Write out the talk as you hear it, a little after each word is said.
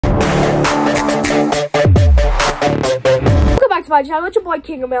to my channel. It's your boy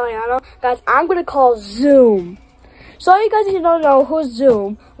King Emiliano. Guys, I'm gonna call Zoom. So you guys, if you don't know who's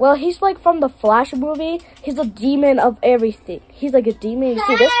Zoom, well, he's like from the Flash movie. He's a demon of everything. He's like a demon. You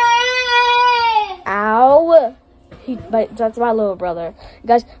see this? Ow! That's my little brother.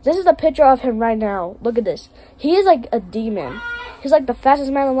 Guys, this is a picture of him right now. Look at this. He is like a demon. He's like the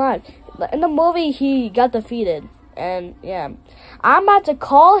fastest man alive. In the movie, he got defeated. And yeah, I'm about to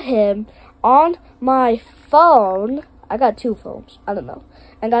call him on my phone. I got 2 phones. I don't know.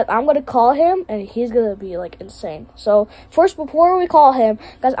 And guys, I'm gonna call him, and he's gonna be like insane. So first, before we call him,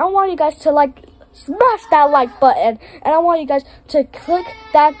 guys, I want you guys to like smash that like button, and I want you guys to click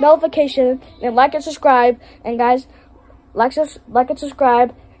that notification and like and subscribe. And guys, like and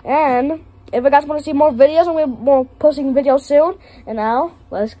subscribe. And if you guys want to see more videos, I'm gonna be posting videos soon. And now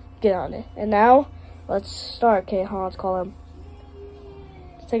let's get on it. And now let's start. Okay, hold on, let's call him.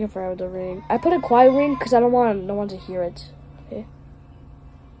 It's taking forever to ring. I put a quiet ring because I don't want no one to hear it. Okay.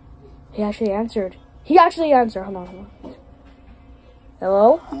 He actually answered. Hold on.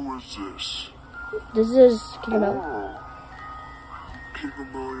 Hello? Who is this? This is King Emiliano. Oh, King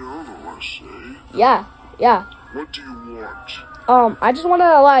Emiliano, I say. Yeah. What do you want? I just want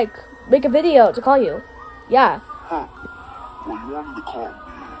to like make a video to call you. Yeah. Huh. Well, you wanted to call me.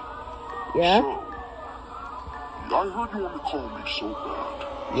 Yeah. So, I heard you wanted to call me so bad.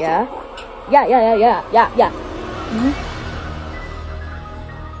 Yeah. Right? Yeah.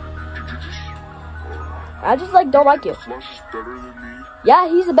 I just like don't like you. Flash is better than me. Yeah,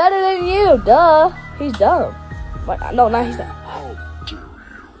 he's better than you. Duh. He's dumb. But no, not he's dumb. How dare you?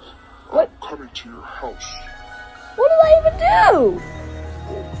 What? I'm coming to your house. What did I even do?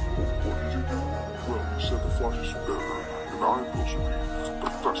 Well, what did you do? Well, you said the Flash is better, and I'm supposed to be the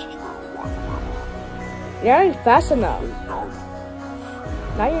fastest man alive ever. You're not even fast enough.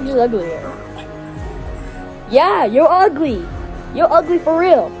 Now you're just ugly. Yeah, you're ugly. You're ugly for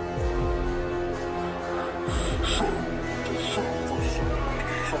real.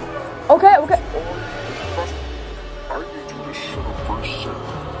 Okay. I need you to shut up for a second.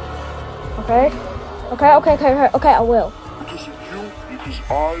 Okay, I will. Because of you, because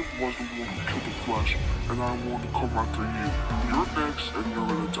I was the one who killed the Flash, and I want to come after you. You're next, and you're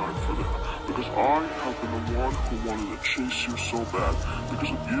gonna die for that. Because I have been the one who wanted to chase you so bad.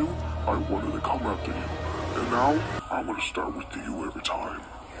 Because of you, I wanted to come after you. And now, I'm gonna start with you every time.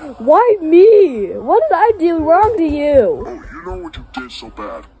 Why me? What did I do wrong to you? Oh, you know what you did so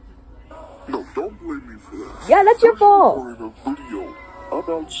bad. No, don't blame me for that. Yeah, that's your fault. I'm recording a video. I'm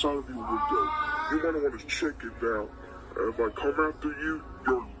outside of your window. You might want to check it now. And if I come after you,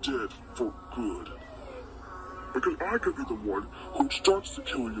 you're dead for good. Because I could be the one who starts to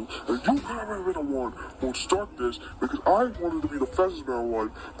kill you, and you haven't been the one who would start this. Because I wanted to be the fastest man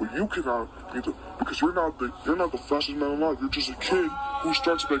alive, but you cannot be the. Because you're not the fastest man alive. You're just a kid who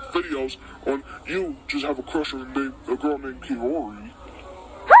starts to make videos on you. Just have a crush on a girl named Kiori.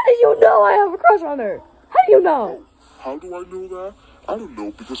 How do you know I have a crush on her? How do you know? How do I know that? I don't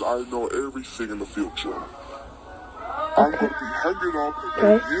know because I know everything in the future. I'm going to be hanging up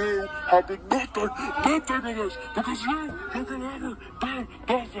and you have been nothing of this because you can never be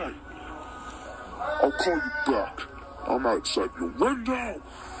nothing. I'll call you back. I'm outside your window.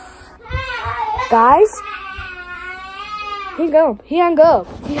 Guys? He hung up.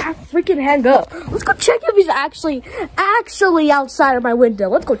 He freaking hung up. Let's go check if he's actually outside of my window.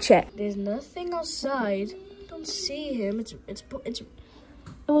 Let's go check. There's nothing outside. I don't see him. It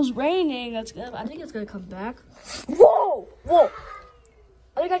was raining. That's good. I think it's gonna come back. Whoa!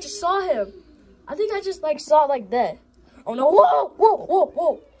 I think I just saw him. I think I just like saw it like that. Oh no!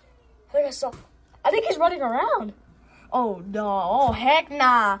 Whoa! I think he's running around. Oh no! Oh heck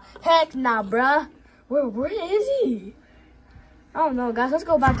nah, bruh. Where is he? I don't know, guys. Let's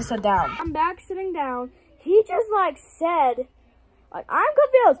go back to sit down. I'm back sitting down. He just like said, like, I'm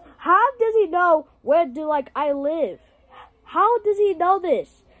confused. How does he know where I live? How does he know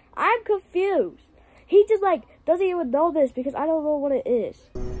this? I'm confused. He just like doesn't even know this because I don't know what it is.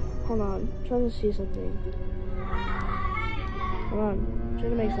 Hold on, I'm trying to see something. Hold on, I'm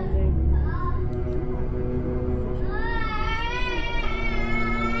trying to make something.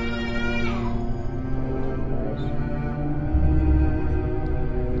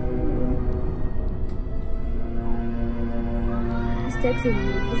 He's texting me,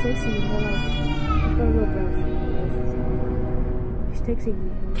 hold on. I've got a little brush. He's texting me.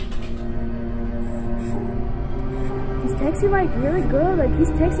 He's texting like really good, like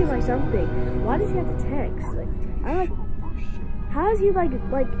he's texting like something. Why does he have to text? Like, I'm like, how is he like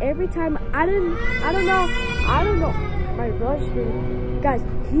every time, I don't know. My brother's screaming. Guys,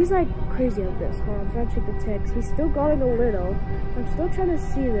 he's like crazy at this. Hold on, I'm trying to check the text. He's still going a little. I'm still trying to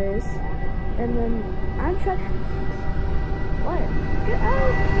see this. And then I'm trying. What? Get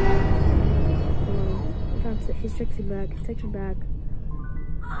out! I'm trying to. He's texting back. He's texting back.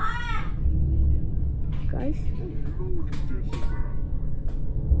 Guys.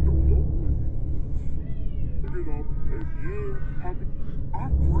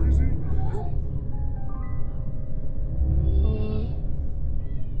 I'm crazy.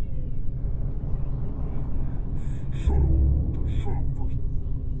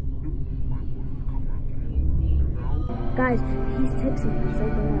 Guys, he's texting me so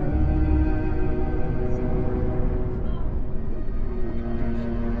bad.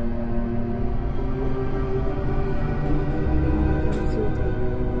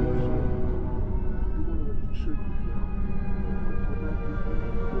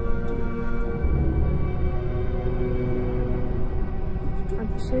 I'm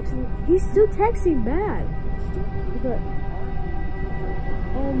texting. He's still texting back. But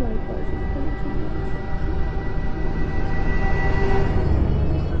oh my gosh, he's coming too much.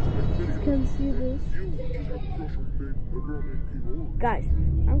 Can see this. Guys,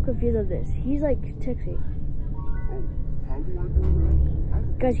 I'm confused of this. He's like texting.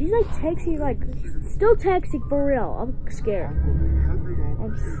 Guys, he's like texting, like still texting for real. I'm scared.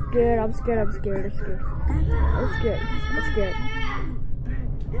 I'm scared. I'm scared. I'm scared. I'm scared. I'm scared. I'm scared.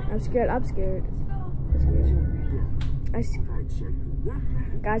 I'm scared. I'm scared. I'm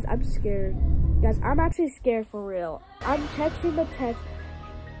scared. Guys, I'm scared. Guys, I'm actually scared for real. I'm texting the text.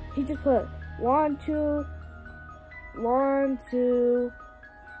 He just put 1, 2, 1, 2,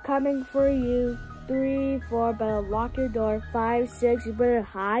 coming for you. 3, 4, better lock your door. 5, 6, you better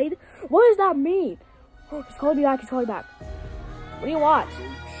hide. What does that mean? Oh, he's calling me back. He's calling back. What do you want?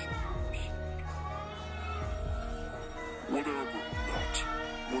 Whatever, not.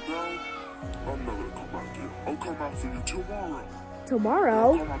 Well, now, I'm not gonna come back here. I'll come after you tomorrow.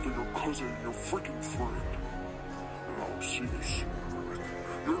 Tomorrow? I'll come after your cousin and your freaking friend. And I'll see you soon.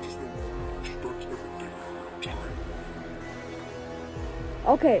 You're just the one who starts everything in real time.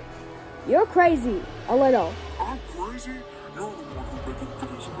 Okay. You're crazy. A little. I'm crazy? You're the one who's making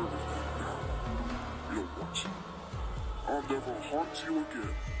videos of everything now. You know what? I'll never haunt you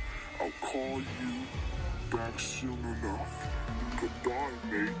again. I'll call you back soon enough. Goodbye,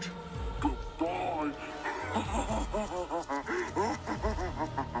 mate. Goodbye.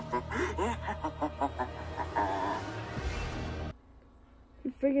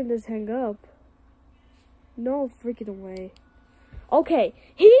 You freaking just hang up. No freaking way. Okay,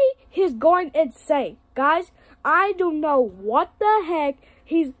 he is going insane. Guys, I don't know what the heck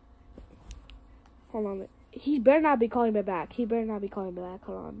he's... Hold on. He better not be calling me back. He better not be calling me back.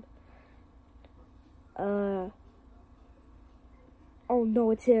 Hold on. Oh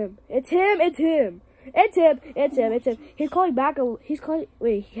no, it's him. It's him. It's him. It's him. It's him. It's him. He's calling back. He's calling...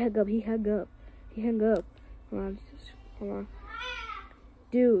 Wait, he hung up. He hung up. He hung up. Hold on. Hold on.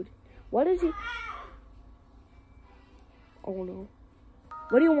 Dude, what is he... Oh no.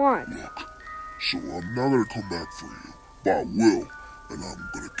 What do you want? So I'm not gonna come back for you, but I will, and I'm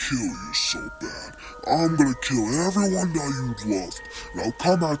gonna kill you so bad. I'm gonna kill everyone that you loved, and I'll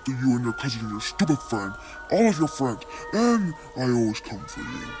come after you and your cousin and your stupid friend, all of your friends, and I always come for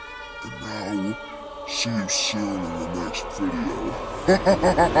you. And now, see you soon in the next video.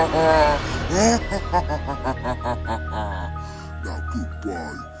 Now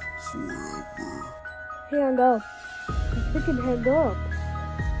goodbye forever. He hung up. He freaking hung up.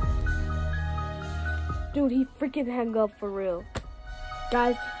 Dude, he freaking hung up for real.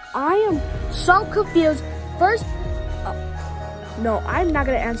 Guys, I am so confused. First, no, I'm not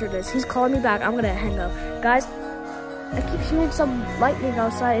gonna answer this. He's calling me back. I'm gonna hang up. Guys, I keep hearing some lightning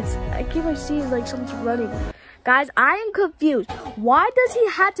outside. I keep seeing like someone's running. Guys, I am confused. Why does he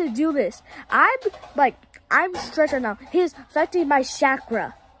have to do this? I'm stressed right now. He's affecting my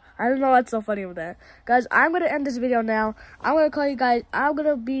chakra. I don't know what's so funny with that. Guys, I'm gonna end this video now. I'm gonna call you guys. I'm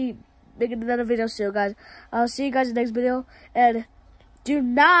gonna be making another video soon, guys. I'll see you guys in the next video. And do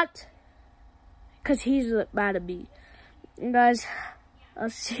not, because he's mad at me. And guys, I'll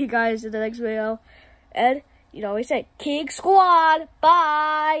see you guys in the next video. And, you know, we say, King Squad.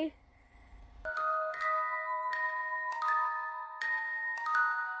 Bye.